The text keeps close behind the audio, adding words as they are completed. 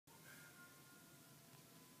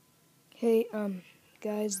Hey,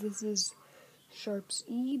 guys, this is Sharps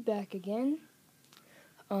E back again.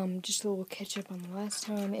 Just a little catch up on the last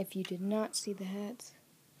time. If you did not see the hats,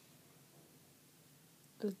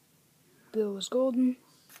 the bill was golden.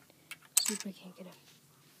 See if I can't get it.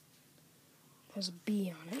 It has a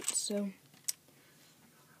B on it, so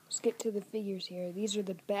let's get to the figures here. These are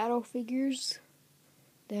the battle figures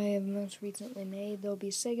that I have most recently made. There'll be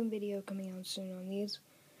a second video coming out soon on these.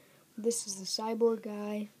 This is the cyborg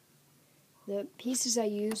guy. The pieces I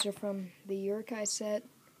used are from the Uruk-hai set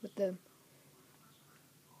with the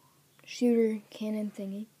shooter cannon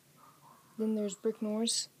thingy. Then there's Brick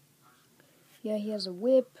Norris. Yeah, he has a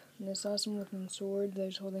whip and this awesome looking sword that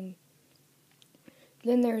he's holding.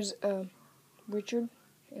 Then there's Richard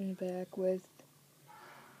in the back with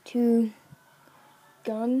two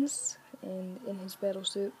guns and in his battle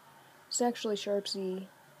suit. It's actually Sharpsy,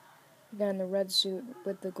 the guy in the red suit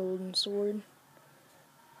with the golden sword.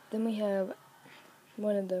 Then we have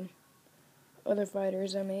one of the other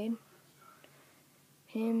fighters I made.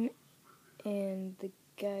 Him and the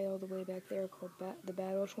guy all the way back there called the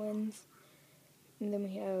Battle Twins. And then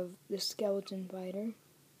we have the Skeleton Fighter,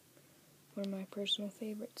 one of my personal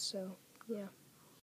favorites, so yeah.